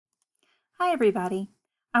Hi everybody.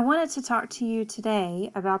 I wanted to talk to you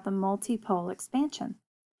today about the multipole expansion.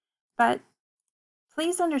 But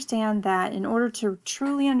please understand that in order to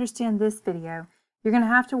truly understand this video, you're going to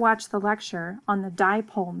have to watch the lecture on the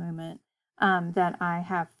dipole moment that I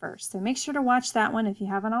have first. So make sure to watch that one if you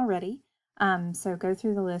haven't already. So go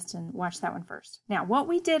through the list and watch that one first. Now, what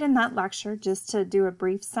we did in that lecture, just to do a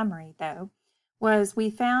brief summary though, was we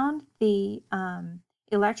found the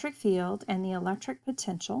electric field and the electric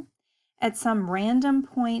potential at some random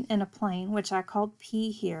point in a plane, which I called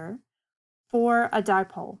P here, for a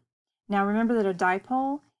dipole. Now remember that a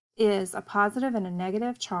dipole is a positive and a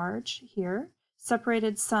negative charge here,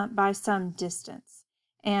 separated by some distance.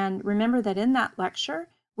 And remember that in that lecture,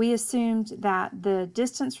 we assumed that the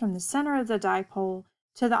distance from the center of the dipole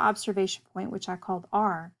to the observation point, which I called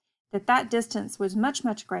R, that distance was much,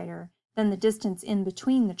 much greater than the distance in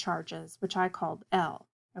between the charges, which I called L,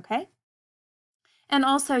 okay? And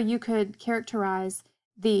also you could characterize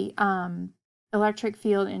the electric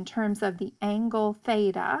field in terms of the angle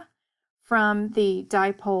theta from the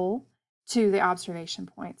dipole to the observation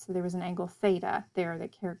point. So there was an angle theta there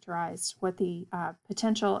that characterized what the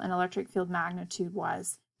potential and electric field magnitude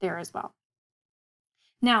was there as well.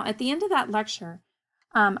 Now at the end of that lecture,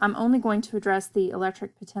 I'm only going to address the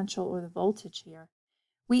electric potential or the voltage here.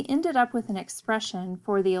 We ended up with an expression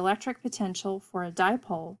for the electric potential for a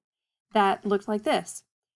dipole that looked like this: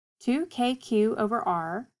 2kq over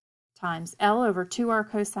r times L over 2r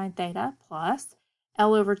cosine theta plus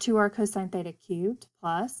L over 2r cosine theta cubed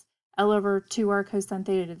plus L over 2r cosine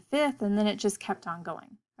theta to the fifth, and then it just kept on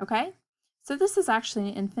going, okay? So this is actually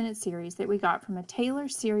an infinite series that we got from a Taylor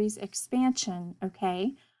series expansion,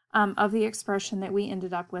 okay, of the expression that we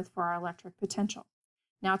ended up with for our electric potential.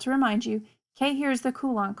 Now to remind you, K here is the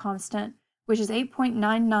Coulomb constant, which is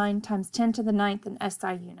 8.99 times 10 to the 9th in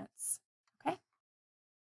SI units. Okay?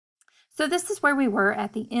 So this is where we were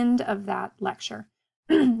at the end of that lecture.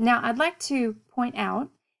 Now I'd like to point out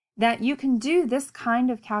that you can do this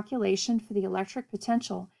kind of calculation for the electric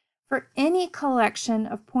potential for any collection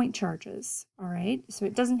of point charges, all right? So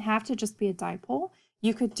it doesn't have to just be a dipole.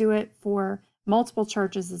 You could do it for multiple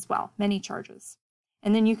charges as well, many charges.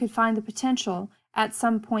 And then you could find the potential at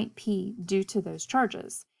some point P due to those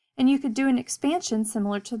charges. And you could do an expansion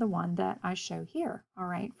similar to the one that I show here, all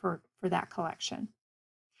right, for that collection.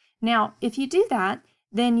 Now, if you do that,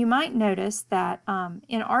 then you might notice that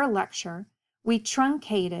in our lecture, we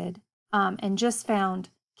truncated and just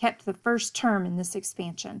kept the first term in this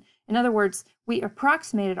expansion. In other words, we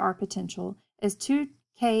approximated our potential as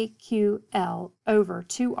 2kql over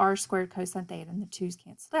 2r squared cosine theta, and the 2's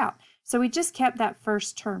canceled out. So we just kept that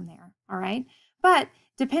first term there, all right? But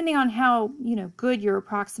depending on how good your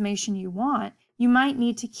approximation you want, you might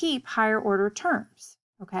need to keep higher order terms,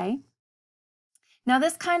 okay? Now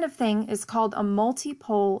this kind of thing is called a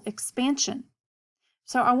multipole expansion.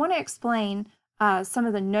 So I want to explain some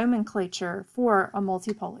of the nomenclature for a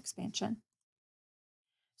multipole expansion.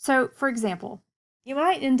 So for example, you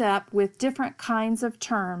might end up with different kinds of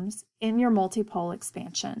terms in your multipole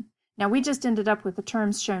expansion. Now we just ended up with the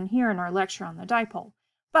terms shown here in our lecture on the dipole.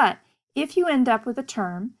 But if you end up with a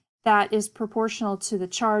term that is proportional to the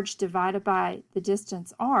charge divided by the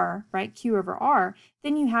distance r, right, q over r,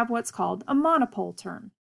 then you have what's called a monopole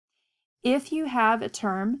term. If you have a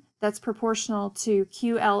term that's proportional to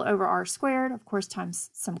ql over r squared, of course times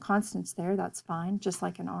some constants there, that's fine, just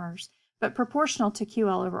like in r's, but proportional to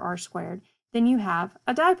ql over r squared, then you have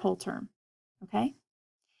a dipole term, okay?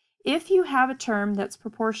 If you have a term that's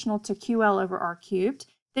proportional to ql over r cubed,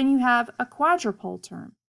 then you have a quadrupole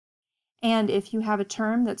term. And if you have a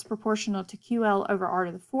term that's proportional to ql over r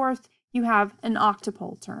to the fourth, you have an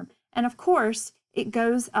octupole term. And of course, it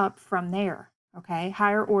goes up from there, okay?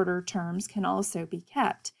 Higher order terms can also be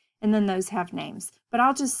kept, and then those have names. But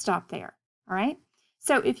I'll just stop there, all right?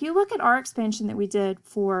 So if you look at our expansion that we did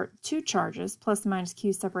for two charges, plus and minus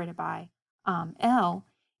q separated by L,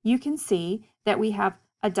 you can see that we have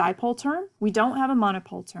a dipole term. We don't have a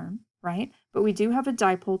monopole term, right? But we do have a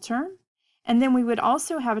dipole term. And then we would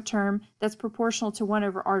also have a term that's proportional to 1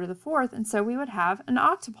 over r to the fourth, and so we would have an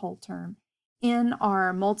octupole term in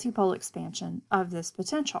our multipole expansion of this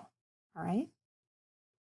potential, all right?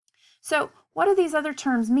 So what do these other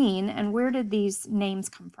terms mean, and where did these names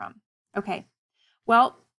come from? Okay,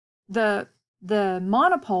 well, the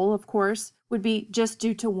monopole, of course, would be just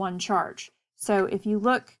due to one charge. So if you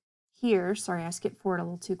look here, sorry, I skipped forward a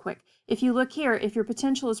little too quick. If you look here, if your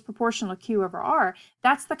potential is proportional to q over r,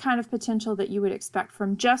 that's the kind of potential that you would expect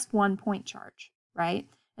from just one point charge, right?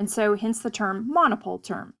 And so hence the term monopole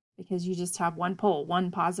term, because you just have one pole,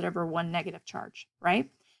 one positive or one negative charge, right?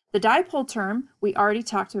 The dipole term we already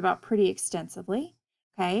talked about pretty extensively,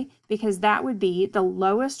 okay, because that would be the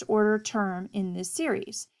lowest order term in this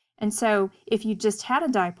series. And so if you just had a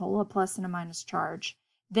dipole, a plus and a minus charge,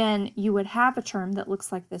 then you would have a term that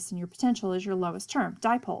looks like this, and your potential is your lowest term,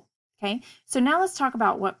 dipole. Okay, so now let's talk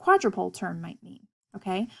about what quadrupole term might mean.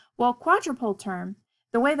 Okay, well, quadrupole term,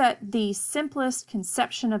 the way that the simplest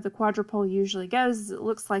conception of the quadrupole usually goes is it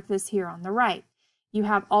looks like this here on the right. You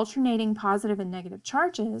have alternating positive and negative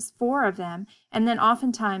charges, 4 of them, and then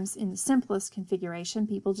oftentimes in the simplest configuration,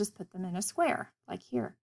 people just put them in a square, like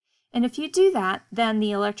here. And if you do that, then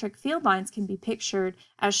the electric field lines can be pictured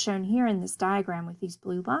as shown here in this diagram with these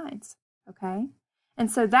blue lines, okay? And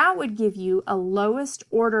so that would give you a lowest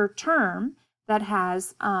order term that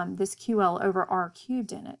has this QL over R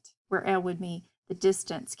cubed in it, where L would be the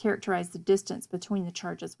distance, characterize the distance between the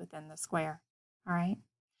charges within the square, all right?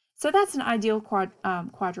 So that's an ideal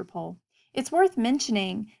quadrupole. It's worth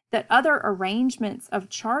mentioning that other arrangements of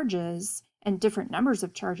charges, and different numbers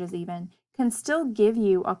of charges even, can still give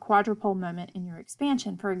you a quadrupole moment in your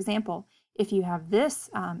expansion. For example, if you have this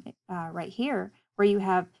right here, where you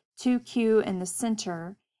have 2Q in the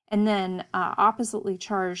center, and then oppositely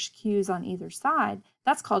charged Q's on either side,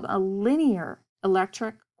 that's called a linear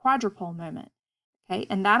electric quadrupole moment. Okay,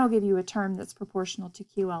 and that'll give you a term that's proportional to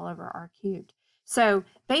QL over R cubed. So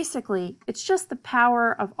basically, it's just the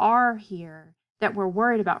power of R here that we're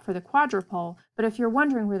worried about for the quadrupole, but if you're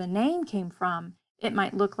wondering where the name came from, it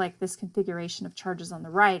might look like this configuration of charges on the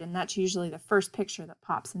right, and that's usually the first picture that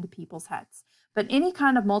pops into people's heads. But any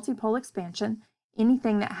kind of multipole expansion,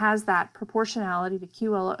 anything that has that proportionality to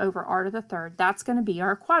QL over R to the third, that's going to be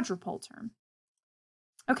our quadrupole term.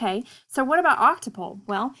 Okay, so what about octupole?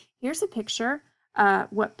 Well, here's a picture,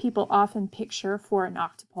 what people often picture for an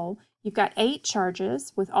octupole. You've got 8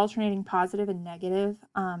 charges with alternating positive and negative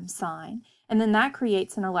sign, and then that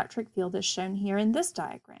creates an electric field as shown here in this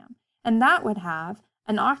diagram. And that would have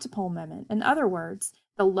an octupole moment. In other words,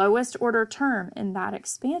 the lowest order term in that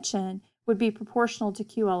expansion would be proportional to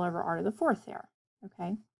QL over R to the fourth there,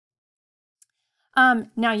 okay?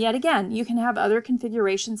 Now, yet again, you can have other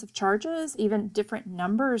configurations of charges, even different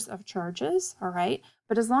numbers of charges, all right?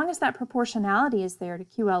 But as long as that proportionality is there to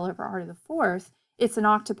QL over R to the fourth, it's an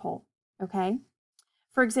octupole, okay?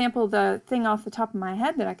 For example, the thing off the top of my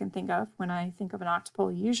head that I can think of when I think of an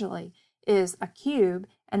octupole usually is a cube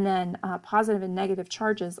and then positive and negative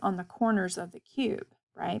charges on the corners of the cube,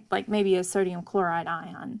 right? Like maybe a sodium chloride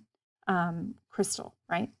ion crystal,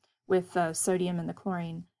 right? With the sodium and the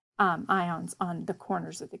chlorine ions on the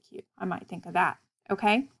corners of the cube. I might think of that,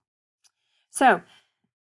 okay? So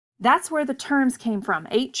that's where the terms came from.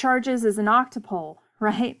 8 charges is an octupole,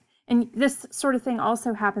 right? And this sort of thing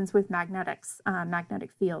also happens with magnetics,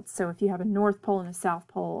 magnetic fields. So if you have a north pole and a south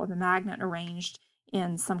pole of a magnet arranged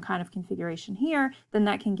in some kind of configuration here, then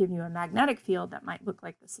that can give you a magnetic field that might look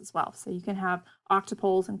like this as well. So you can have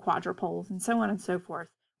octupoles and quadrupoles and so on and so forth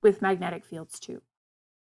with magnetic fields too.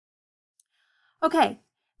 Okay,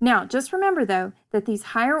 now just remember though that these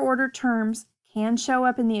higher order terms can show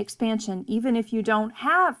up in the expansion even if you don't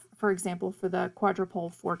have, for example, for the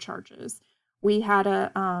quadrupole 4 charges. We had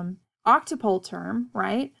a octupole term,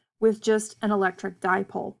 right, with just an electric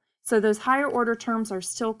dipole. So those higher order terms are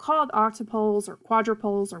still called octupoles or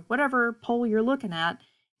quadrupoles or whatever pole you're looking at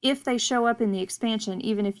if they show up in the expansion,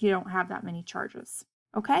 even if you don't have that many charges,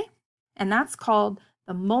 okay? And that's called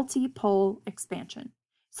the multipole expansion.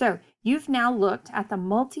 So you've now looked at the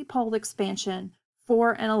multipole expansion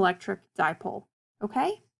for an electric dipole,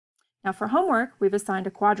 okay? Now for homework, we've assigned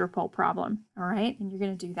a quadrupole problem, all right? And you're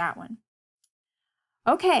going to do that one.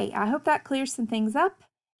 Okay, I hope that clears some things up,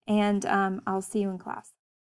 and I'll see you in class.